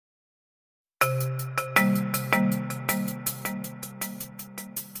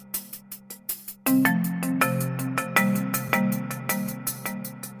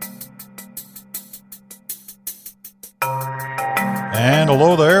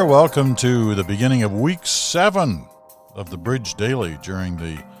there. Welcome to the beginning of week 7 of the Bridge Daily during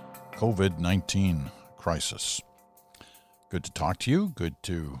the COVID-19 crisis. Good to talk to you. Good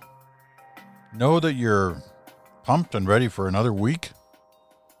to know that you're pumped and ready for another week.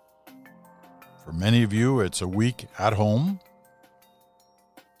 For many of you, it's a week at home.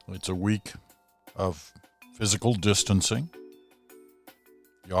 It's a week of physical distancing.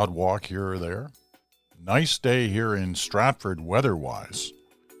 The odd walk here or there. Nice day here in Stratford weather-wise.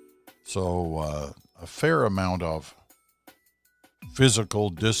 So a fair amount of physical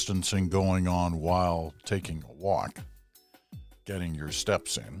distancing going on while taking a walk, getting your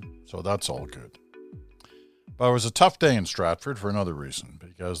steps in. So that's all good. But it was a tough day in Stratford for another reason,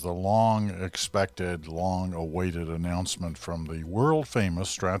 because the long-expected, long-awaited announcement from the world-famous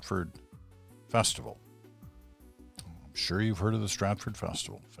Stratford Festival. I'm sure you've heard of the Stratford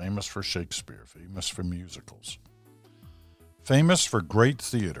Festival. Famous for Shakespeare, famous for musicals, famous for great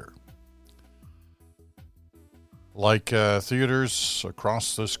theater. Like theaters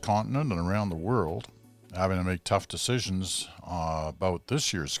across this continent and around the world, having to make tough decisions about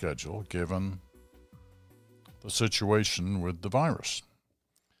this year's schedule given the situation with the virus.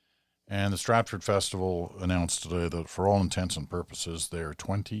 And the Stratford Festival announced today that for all intents and purposes, their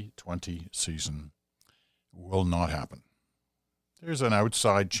 2020 season will not happen. There's an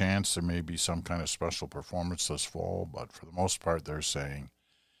outside chance there may be some kind of special performance this fall, but for the most part, they're saying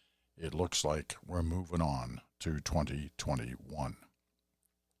it looks like we're moving on to 2021.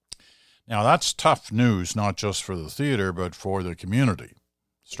 Now, that's tough news, not just for the theater, but for the community.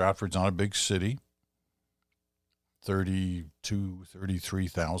 Stratford's not a big city,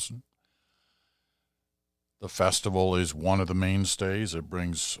 33,000. The festival is one of the mainstays. It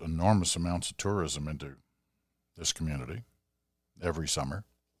brings enormous amounts of tourism into this community every summer.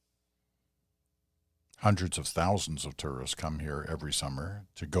 Hundreds of thousands of tourists come here every summer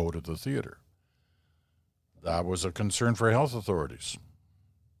to go to the theater. That was a concern for health authorities.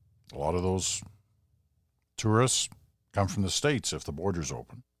 A lot of those tourists come from the States if the border's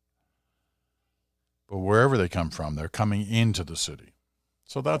open. But wherever they come from, they're coming into the city.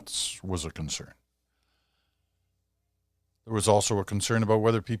 So that was a concern. There was also a concern about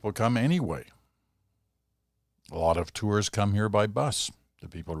whether people come anyway. A lot of tours come here by bus. Do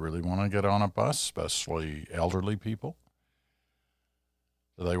people really want to get on a bus, especially elderly people?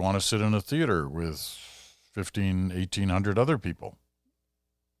 Do they want to sit in a theater with 1,800 other people?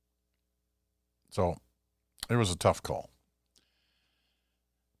 So it was a tough call.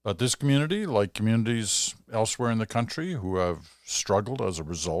 But this community, like communities elsewhere in the country who have struggled as a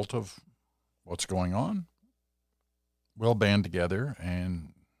result of what's going on, will band together and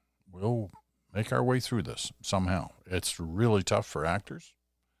we'll make our way through this somehow. It's really tough for actors,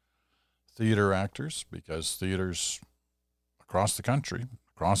 theater actors, because theaters across the country,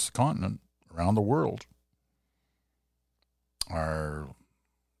 across the continent, around the world are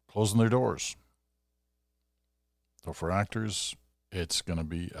closing their doors. So for actors, it's going to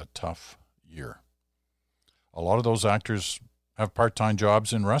be a tough year. A lot of those actors have part-time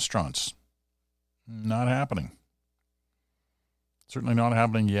jobs in restaurants. Not happening. Certainly not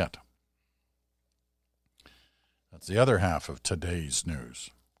happening yet. That's the other half of today's news.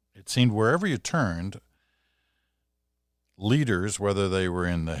 It seemed wherever you turned, leaders, whether they were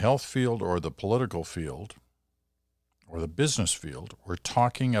in the health field or the political field or the business field, were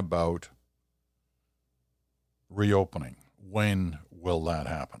talking about reopening. When will that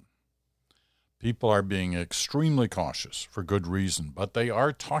happen? People are being extremely cautious for good reason, but they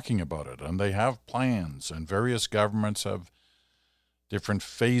are talking about it, and they have plans, and various governments have different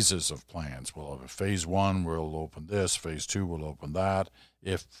phases of plans. We'll have a phase 1, we'll open this, phase 2, we'll open that.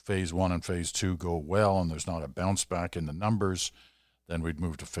 If phase 1 and phase 2 go well and there's not a bounce back in the numbers, then we'd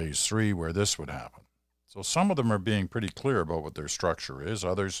move to phase 3 where this would happen. So some of them are being pretty clear about what their structure is,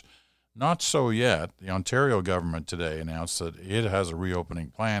 others not so yet. The Ontario government today announced that it has a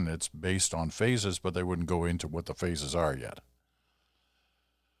reopening plan. It's based on phases, but they wouldn't go into what the phases are yet.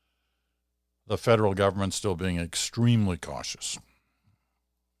 The federal government's still being extremely cautious.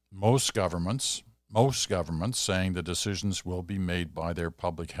 Most governments saying the decisions will be made by their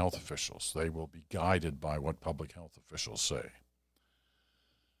public health officials. They will be guided by what public health officials say,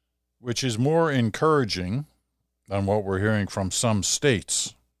 which is more encouraging than what we're hearing from some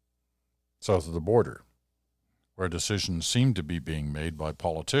states south of the border, where decisions seem to be being made by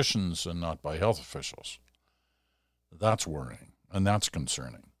politicians and not by health officials. That's worrying, and that's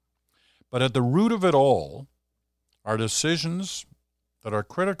concerning. But at the root of it all are decisions that are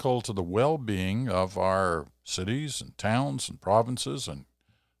critical to the well-being of our cities and towns and provinces and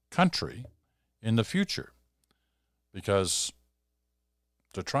country in the future. Because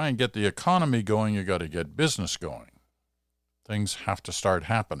to try and get the economy going, you got to get business going. Things have to start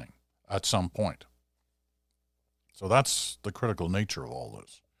happening at some point. So that's the critical nature of all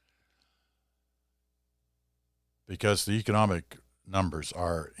this. Because the economic numbers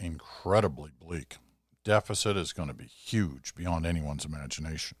are incredibly bleak. Deficit is going to be huge beyond anyone's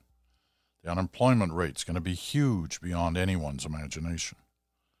imagination. The unemployment rate is going to be huge beyond anyone's imagination.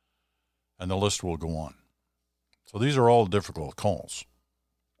 And the list will go on. So these are all difficult calls.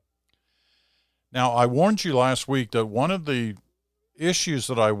 Now, I warned you last week that one of the issues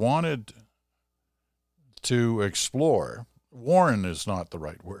that I wanted to explore, warn is not the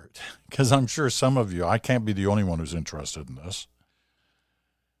right word, because I'm sure some of you, I can't be the only one who's interested in this.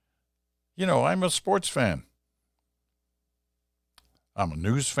 You know, I'm a sports fan. I'm a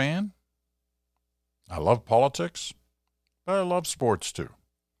news fan. I love politics, but I love sports too.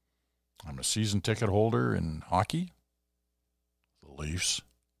 I'm a season ticket holder in hockey, the Leafs.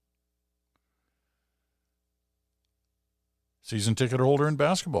 Season ticket holder in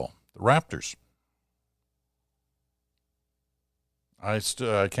basketball, the Raptors.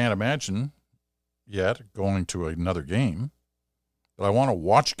 I can't imagine yet going to another game, but I want to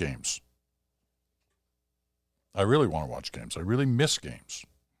watch games. I really want to watch games. I really miss games.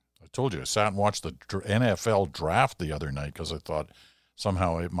 I told you, I sat and watched the NFL draft the other night because I thought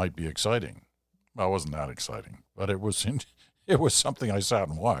somehow it might be exciting. Well, it wasn't that exciting, but it was something I sat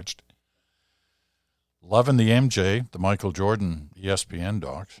and watched. Loving the MJ, the Michael Jordan ESPN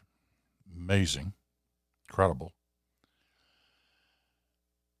docs. Amazing. Incredible.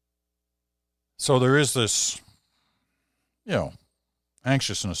 So there is this,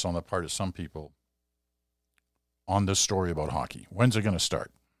 anxiousness on the part of some people on this story about hockey. When's it going to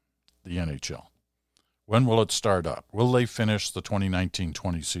start? The NHL. When will it start up? Will they finish the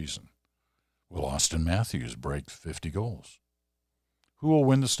 2019-20 season? Will Austin Matthews break 50 goals? Who will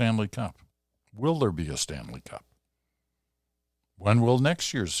win the Stanley Cup? Will there be a Stanley Cup? When will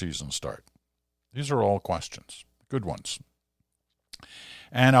next year's season start? These are all questions, good ones.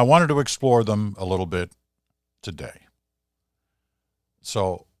 And I wanted to explore them a little bit today.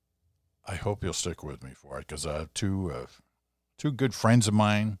 So I hope you'll stick with me for it, because I have two good friends of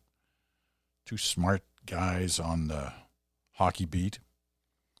mine, two smart guys on the hockey beat.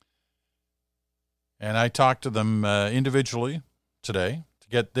 And I talked to them individually today to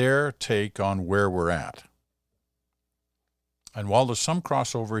get their take on where we're at. And while there's some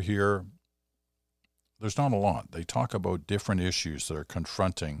crossover here, there's not a lot. They talk about different issues that are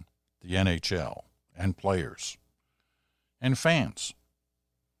confronting the NHL and players and fans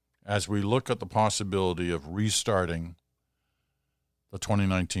as we look at the possibility of restarting the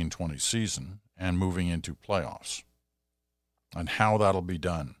 2019-20 season and moving into playoffs, and how that'll be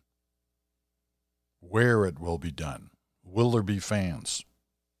done, where it will be done, will there be fans,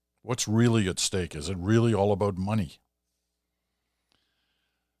 what's really at stake, is it really all about money?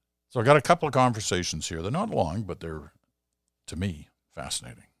 So I got a couple of conversations here. They're not long, but they're, to me,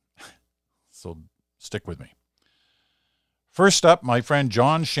 fascinating. So stick with me. First up, my friend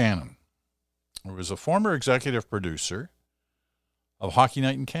John Shannon, who was a former executive producer of Hockey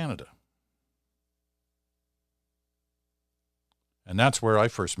Night in Canada. And that's where I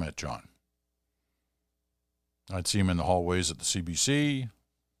first met John. I'd see him in the hallways at the CBC.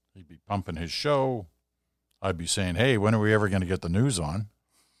 He'd be pumping his show. I'd be saying, hey, when are we ever going to get the news on?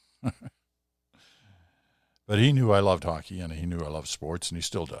 But he knew I loved hockey, and he knew I loved sports, and he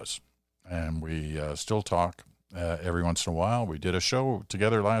still does. And we still talk every once in a while. We did a show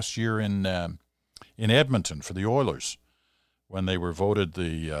together last year in Edmonton for the Oilers when they were voted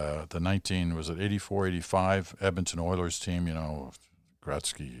the 84-85 Edmonton Oilers team,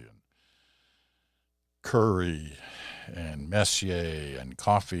 Gretzky and Curry and Messier and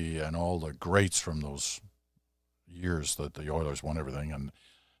Coffey and all the greats from those years that the Oilers won everything. And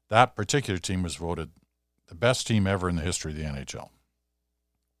that particular team was voted the best team ever in the history of the NHL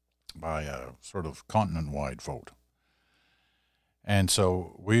by a sort of continent-wide vote. And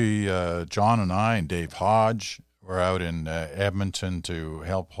so we, John and I and Dave Hodge, were out in Edmonton to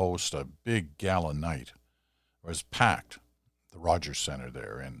help host a big gala night. It was packed. The Rogers Center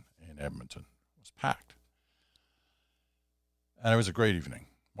there in Edmonton was packed. And it was a great evening,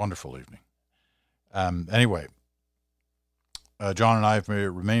 wonderful evening. Anyway, John and I have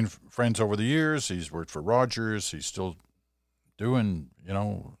remained friends over the years. He's worked for Rogers. He's still doing,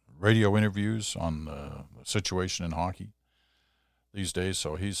 radio interviews on the situation in hockey these days.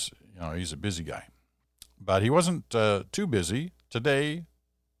 So he's a busy guy. But he wasn't too busy today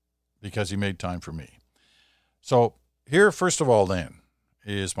because he made time for me. So here, first of all, then,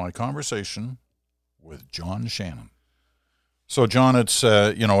 is my conversation with John Shannon. So, John, it's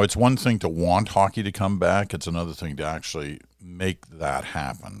one thing to want hockey to come back. It's another thing to actually make that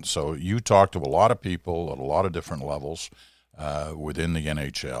happen. So you talk to a lot of people at a lot of different levels within the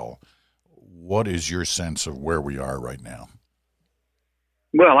NHL. What is your sense of where we are right now?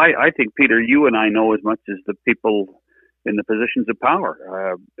 Well, I think, Peter, you and I know as much as the people in the positions of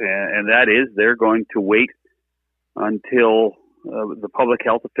power, and that is they're going to wait until the public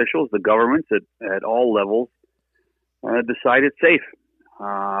health officials, the governments at all levels, decide it's safe.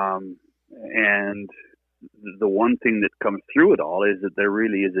 And the one thing that comes through it all is that there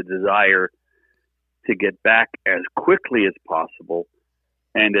really is a desire to get back as quickly as possible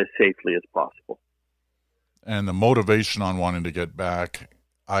and as safely as possible. And the motivation on wanting to get back,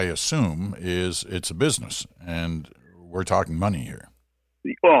 I assume, is it's a business, and we're talking money here.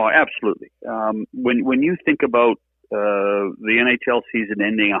 Oh, absolutely. When you think about the NHL season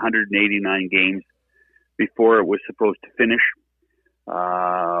ending 189 games before it was supposed to finish,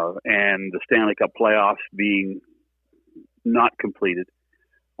 and the Stanley Cup playoffs being not completed,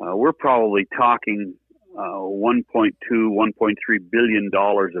 we're probably talking $1.2, $1.3 billion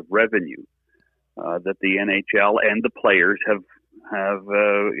of revenue that the NHL and the players have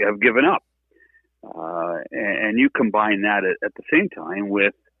given up, and you combine that at the same time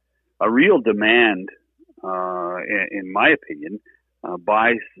with a real demand, in my opinion,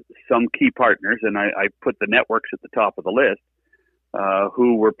 by some key partners, and I put the networks at the top of the list,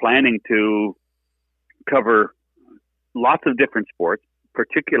 who were planning to cover lots of different sports,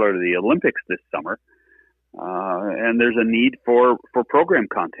 particularly the Olympics this summer, and there's a need for program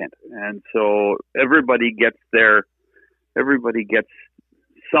content, and so everybody gets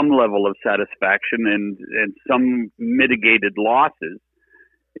some level of satisfaction and some mitigated losses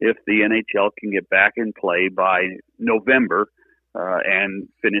if the NHL can get back in play by November and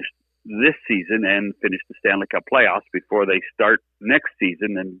finish this season and finish the Stanley Cup playoffs before they start next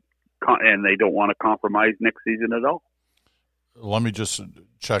season, and they don't want to compromise next season at all. Let me just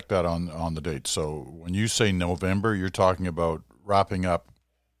check that on the date. So when you say November, you're talking about wrapping up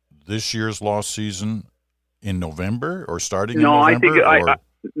this year's lost season in November or starting in November?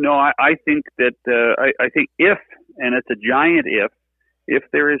 I think if, and it's a giant if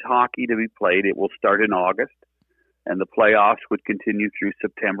there is hockey to be played, it will start in August, and the playoffs would continue through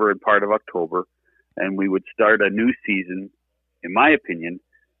September and part of October, and we would start a new season, in my opinion,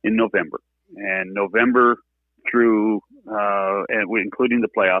 in November. And November through, and including the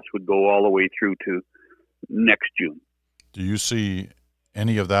playoffs, would go all the way through to next June. Do you see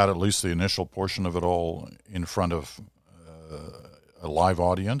any of that, at least the initial portion of it all, in front of a live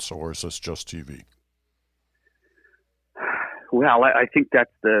audience, or is this just TV? Well, I think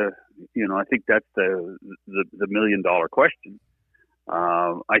that's the $1 million question.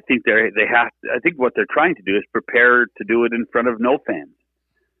 I think I think what they're trying to do is prepare to do it in front of no fans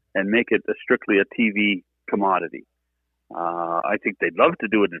and make it strictly a TV commodity. I think they'd love to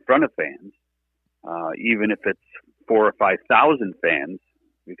do it in front of fans, even if it's 4,000 or 5,000 fans,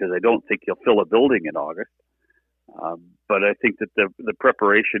 because I don't think you'll fill a building in August. But I think that the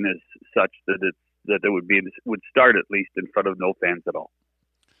preparation is such that it would start at least in front of no fans at all.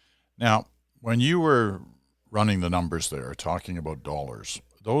 Now, when you were running the numbers there, talking about dollars,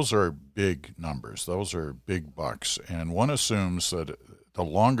 those are big numbers. Those are big bucks. And one assumes that the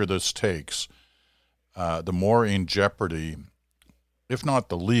longer this takes, the more in jeopardy, if not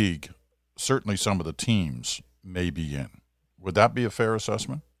the league, certainly some of the teams may be in. Would that be a fair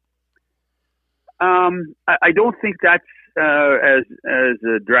assessment? I don't think that's as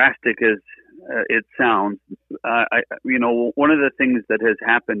drastic as it sounds. One of the things that has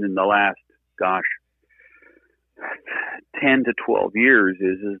happened in the last, 10 to 12 years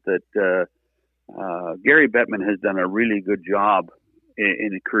is that Gary Bettman has done a really good job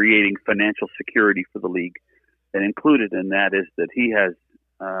in creating financial security for the league. And included in that is that he has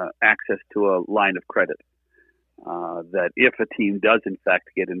access to a line of credit, that if a team does in fact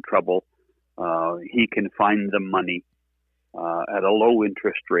get in trouble, he can find them money at a low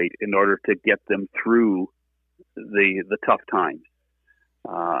interest rate in order to get them through the tough times.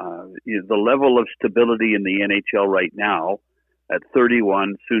 The level of stability in the NHL right now at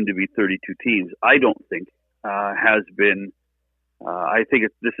 31, soon to be 32 teams, I don't think has been. I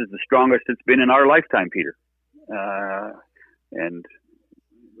think this is the strongest it's been in our lifetime, Peter. And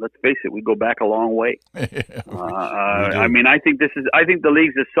let's face it, we go back a long way. I think the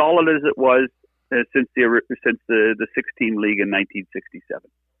league's as solid as it was since the 6-team league in 1967.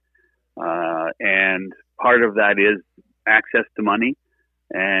 And part of that is access to money,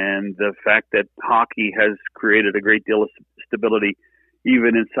 and the fact that hockey has created a great deal of stability,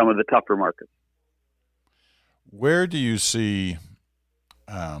 even in some of the tougher markets. Where do you see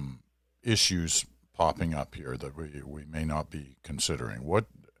issues popping up here that we may not be considering?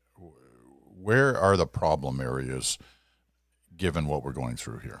 Where are the problem areas given what we're going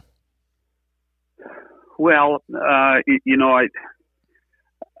through here? Well, I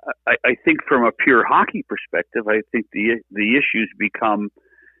think from a pure hockey perspective, I think the issues become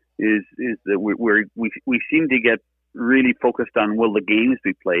is that we seem to get really focused on will the games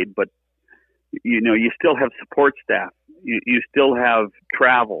be played, but you still have support staff, you still have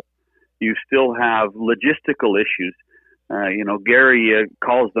travel, you still have logistical issues. Gary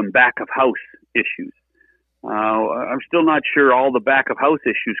calls them back of house issues. I'm still not sure all the back of house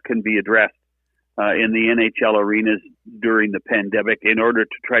issues can be addressed in the NHL arenas during the pandemic in order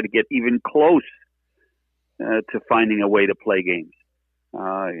to try to get even close to finding a way to play games.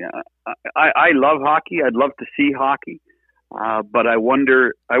 I love hockey. I'd love to see hockey, but I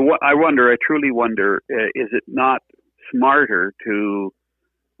truly wonder, is it not smarter to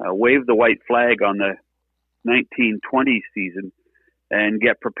wave the white flag on the 1920 season and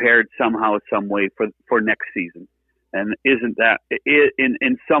get prepared somehow, some way for next season? And isn't that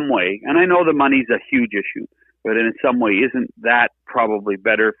in some way, and I know the money's a huge issue, but in some way, isn't that probably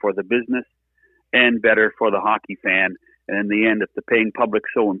better for the business and better for the hockey fan? And in the end, if the paying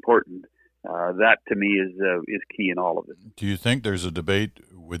public's so important, that to me is key in all of it. Do you think there's a debate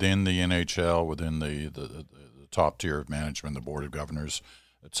within the NHL, within the top tier of management, the board of governors,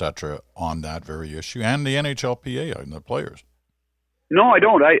 et cetera, on that very issue, and the NHLPA and the players? No, I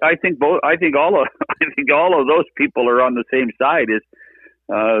don't. I think both. I think all of those people are on the same side. Is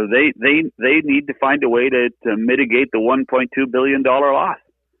they need to find a way to mitigate the $1.2 billion loss.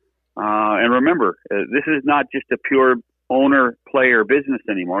 And remember, this is not just a pure owner-player business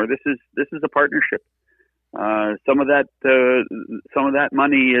anymore. This is a partnership. Some of that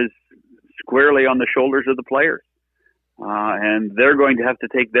money is squarely on the shoulders of the players, and they're going to have to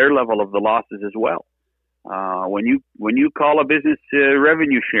take their level of the losses as well. When you call a business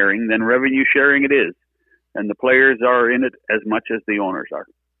revenue sharing, then revenue sharing it is, and the players are in it as much as the owners are.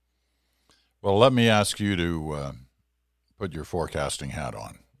 Well, let me ask you to put your forecasting hat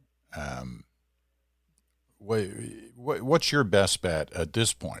on. What's your best bet at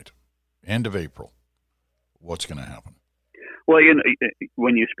this point, end of April? What's going to happen? Well,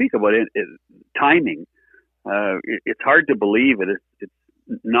 when you speak about timing, it's hard to believe it's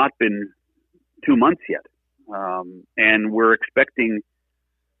not been 2 months yet. And we're expecting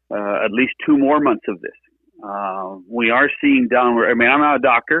at least 2 more months of this. We are seeing downward. I mean, I'm not a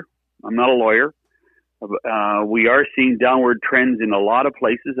doctor. I'm not a lawyer. We are seeing downward trends in a lot of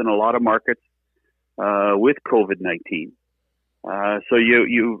places and a lot of markets with COVID-19. So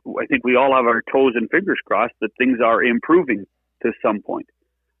I think we all have our toes and fingers crossed that things are improving to some point.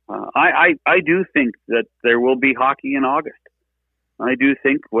 I do think that there will be hockey in August. I do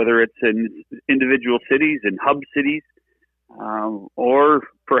think whether it's in individual cities, in hub cities, or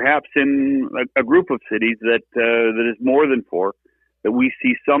perhaps in a group of cities that is more than 4, that we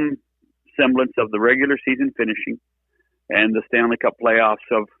see some semblance of the regular season finishing and the Stanley Cup playoffs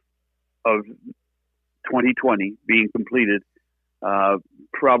of 2020 being completed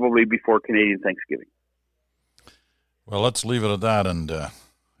probably before Canadian Thanksgiving. Well, let's leave it at that,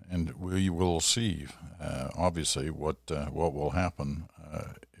 and we will see, obviously, what will happen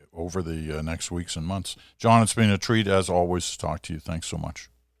over the next weeks and months. John, it's been a treat, as always, to talk to you. Thanks so much.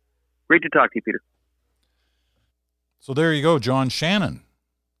 Great to talk to you, Peter. So there you go, John Shannon.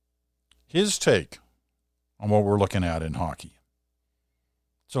 His take on what we're looking at in hockey.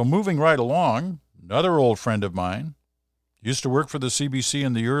 So moving right along, another old friend of mine, used to work for the CBC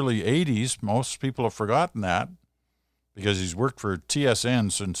in the early 80s. Most people have forgotten that, because he's worked for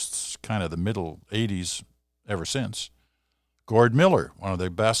TSN since kind of the middle 80s ever since. Gord Miller, one of the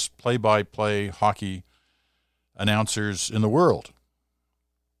best play-by-play hockey announcers in the world.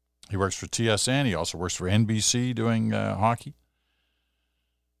 He works for TSN. He also works for NBC doing hockey.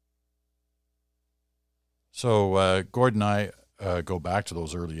 So Gord and I go back to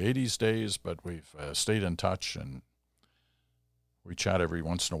those early 80s days, but we've stayed in touch, and we chat every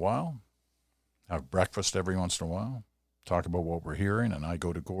once in a while, have breakfast every once in a while, talk about what we're hearing, and I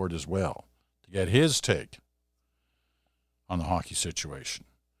go to Gord as well to get his take on the hockey situation.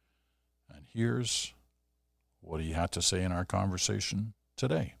 And here's what he had to say in our conversation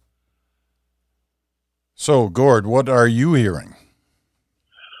today. So, Gord, what are you hearing?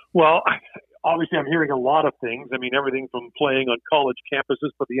 Well, obviously I'm hearing a lot of things. I mean, everything from playing on college campuses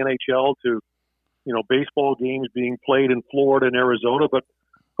for the NHL to, baseball games being played in Florida and Arizona. But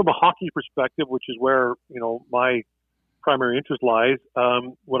from a hockey perspective, which is where, my primary interest lies.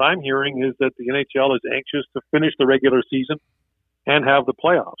 What I'm hearing is that the NHL is anxious to finish the regular season and have the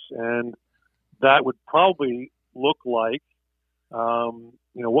playoffs, and that would probably look like,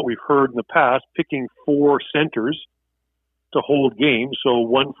 what we've heard in the past, picking 4 centers to hold games, so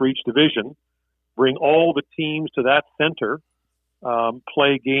one for each division, bring all the teams to that center,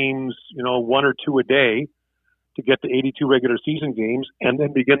 play games, 1 or 2 a day to get to 82 regular season games, and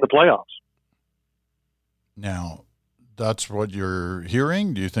then begin the playoffs. Now, that's what you're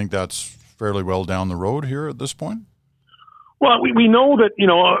hearing? Do you think that's fairly well down the road here at this point? Well, we know that,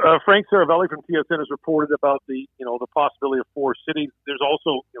 Frank Saravelli from TSN has reported about the possibility of 4 cities. There's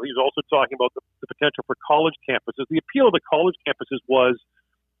also, he's also talking about the potential for college campuses. The appeal of the college campuses was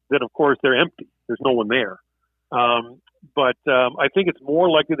that, of course, they're empty. There's no one there. But I think it's more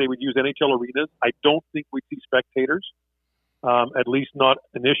likely they would use NHL arenas. I don't think we'd see spectators, at least not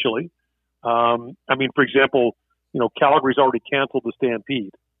initially. For example, Calgary's already canceled the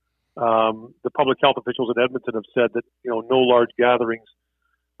Stampede. The public health officials in Edmonton have said that, no large gatherings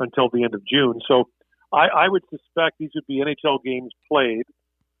until the end of June. So I would suspect these would be NHL games played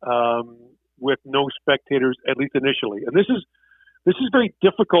with no spectators, at least initially. And this is very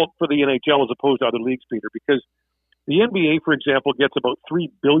difficult for the NHL as opposed to other leagues, Peter, because the NBA, for example, gets about $3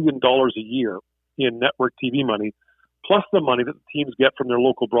 billion a year in network TV money, plus the money that the teams get from their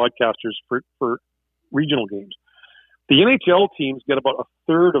local broadcasters for regional games. The NHL teams get about a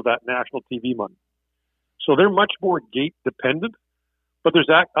third of that national TV money. So they're much more gate dependent, but there's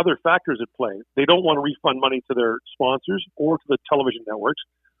other factors at play. They don't want to refund money to their sponsors or to the television networks.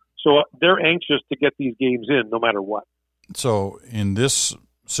 So they're anxious to get these games in no matter what. So in this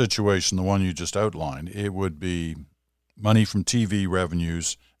situation, the one you just outlined, it would be money from TV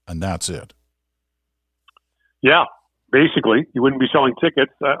revenues, and that's it. Yeah, basically. You wouldn't be selling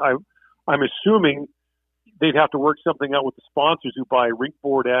tickets. I'm assuming they'd have to work something out with the sponsors who buy rink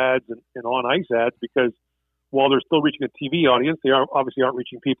board ads and on-ice ads, because while they're still reaching a TV audience, they obviously aren't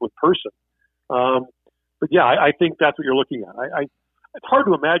reaching people in person. But yeah, I think that's what you're looking at. It's hard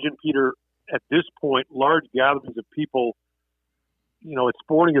to imagine, Peter, at this point, large gatherings of people, at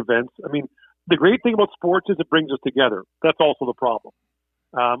sporting events. The great thing about sports is it brings us together. That's also the problem.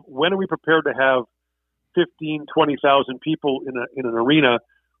 When are we prepared to have 15, 20,000 people in an arena,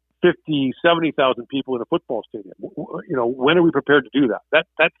 50, 70,000 people in a football stadium? When are we prepared to do that?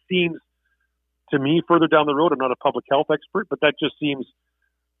 That seems, to me, further down the road. I'm not a public health expert, but that just seems,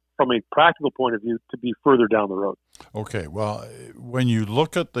 from a practical point of view, to be further down the road. Okay. Well, when you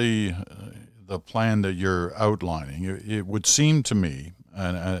look at the plan that you're outlining, it would seem to me,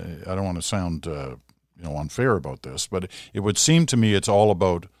 and I don't want to sound unfair about this, but it would seem to me it's all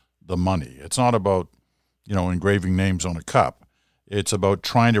about the money. It's not about engraving names on a cup. It's about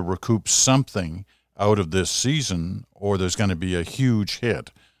trying to recoup something out of this season, or there's going to be a huge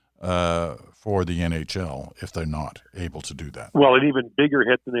hit for the NHL if they're not able to do that. Well, an even bigger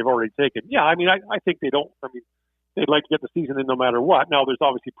hit than they've already taken. Yeah, I think they don't. They'd like to get the season in no matter what. Now, there's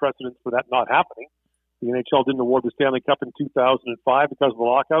obviously precedence for that not happening. The NHL didn't award the Stanley Cup in 2005 because of a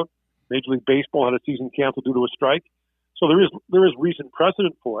lockout. Major League Baseball had a season canceled due to a strike. So there is recent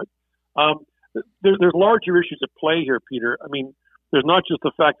precedent for it. There's larger issues at play here, Peter. There's not just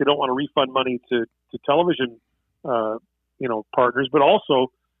the fact they don't want to refund money to television, partners, but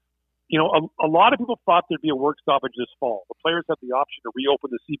also, a lot of people thought there'd be a work stoppage this fall. The players had the option to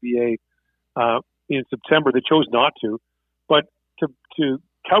reopen the CBA in September. They chose not to, but to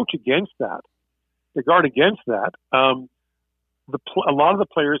couch against that, to guard against that, a lot of the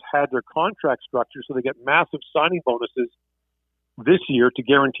players had their contract structured so they get massive signing bonuses this year to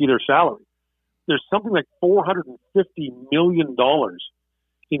guarantee their salary. There's something like $450 million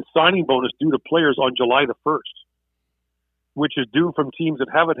in signing bonus due to players on July the 1st, which is due from teams that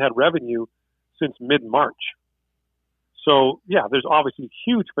haven't had revenue since mid-March. So, yeah, there's obviously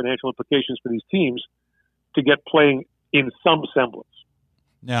huge financial implications for these teams to get playing in some semblance.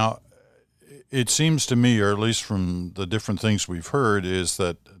 Now, it seems to me, or at least from the different things we've heard, is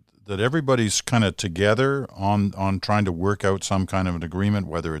that everybody's kind of together on trying to work out some kind of an agreement,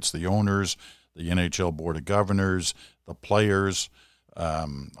 whether it's the owners, the NHL Board of Governors, the players,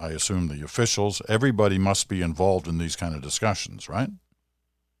 I assume the officials. Everybody must be involved in these kind of discussions, right?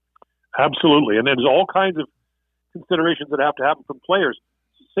 Absolutely. And there's all kinds of considerations that have to happen from players.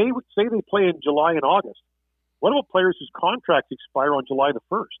 Say they play in July and August. What about players whose contracts expire on July the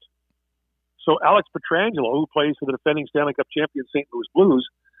 1st? So Alex Pietrangelo, who plays for the defending Stanley Cup champion St. Louis Blues,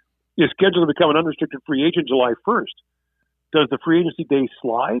 is scheduled to become an unrestricted free agent July 1st. Does the free agency day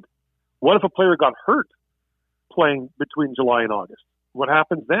slide? What if a player got hurt playing between July and August? What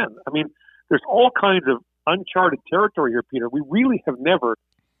happens then? There's all kinds of uncharted territory here, Peter. We really have never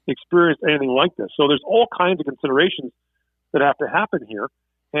experienced anything like this. So there's all kinds of considerations that have to happen here.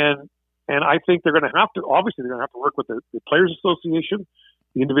 And I think they're going to have to, obviously, they're going to have to work with the Players Association,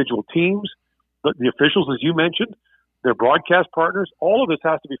 the individual teams, the officials, as you mentioned, their broadcast partners. All of this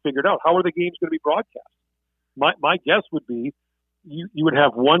has to be figured out. How are the games going to be broadcast? My guess would be you would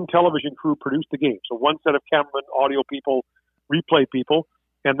have one television crew produce the game. So one set of cameramen, audio people, replay people,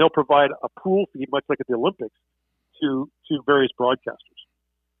 and they'll provide a pool feed, much like at the Olympics, to various broadcasters.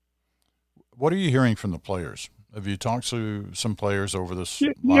 What are you hearing from the players? Have you talked to some players over this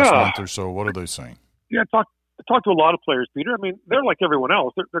last month or so? What are they saying? Yeah, I talked to a lot of players, Peter. I mean, they're like everyone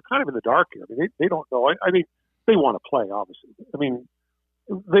else. They're kind of in the dark here. I mean, they don't know. I mean, they want to play, obviously. I mean,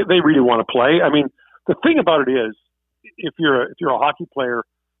 they really want to play. I mean, the thing about it is, if you're a hockey player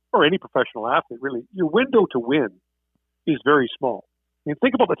or any professional athlete, really, your window to win is very small. I mean,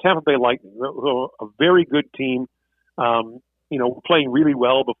 think about the Tampa Bay Lightning, a very good team, playing really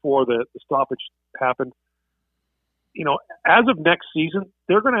well before the stoppage happened. As of next season,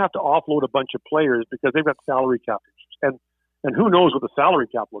 they're going to have to offload a bunch of players because they've got salary cap issues. And who knows what the salary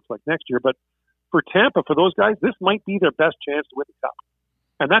cap looks like next year. But for Tampa, for those guys, this might be their best chance to win the cup.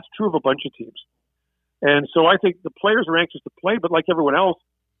 And that's true of a bunch of teams. And so I think the players are anxious to play, but like everyone else,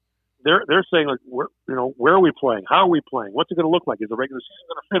 they're saying, like, where are we playing? How are we playing? What's it going to look like? Is the regular season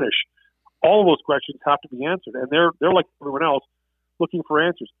going to finish? All of those questions have to be answered. And they're like everyone else, looking for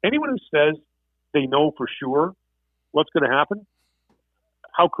answers. Anyone who says they know for sure what's going to happen,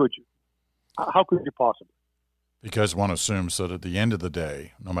 how could you? How could you possibly? Because one assumes that at the end of the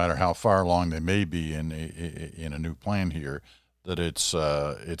day, no matter how far along they may be in a new plan here, that it's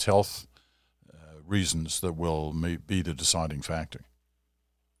health reasons that will be the deciding factor.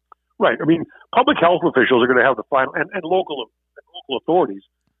 Right. I mean, public health officials are going to have the final, and local authorities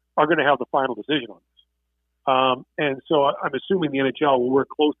are going to have the final decision on this. And so I'm assuming the NHL will work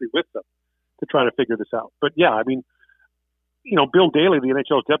closely with them to try to figure this out. But yeah, I mean, Bill Daly, the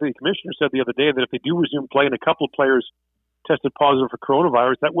NHL's deputy commissioner, said the other day that if they do resume play and a couple of players tested positive for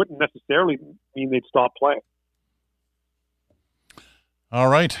coronavirus, that wouldn't necessarily mean they'd stop playing. All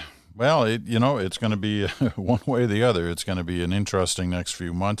right. Well, it's going to be one way or the other. It's going to be an interesting next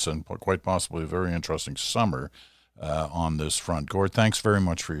few months and quite possibly a very interesting summer on this front. Gord, thanks very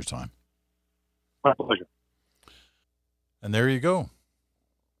much for your time. My pleasure. And there you go.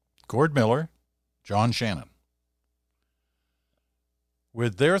 Gord Miller, John Shannon,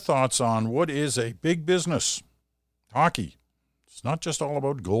 with their thoughts on what is a big business, hockey. It's not just all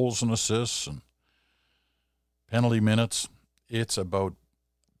about goals and assists and penalty minutes. It's about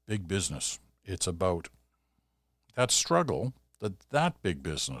big business. It's about that struggle that big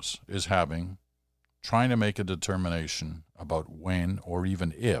business is having, trying to make a determination about when or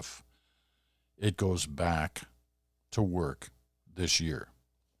even if it goes back to work this year.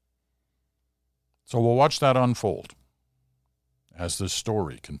 So we'll watch that unfold as this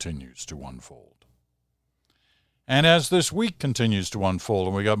story continues to unfold. And as this week continues to unfold,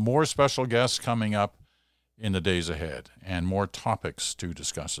 and we got more special guests coming up in the days ahead and more topics to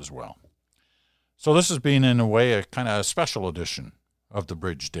discuss as well. So this has been, in a way, a kind of special edition of the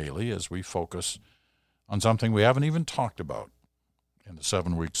Bridge Daily as we focus on something we haven't even talked about in the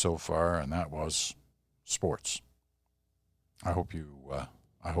 7 weeks so far, and that was sports. I hope you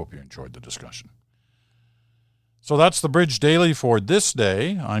enjoyed the discussion. So that's the Bridge Daily for this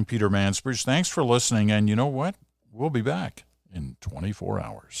day. I'm Peter Mansbridge. Thanks for listening, and you know what? We'll be back in 24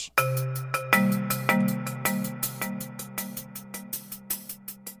 hours.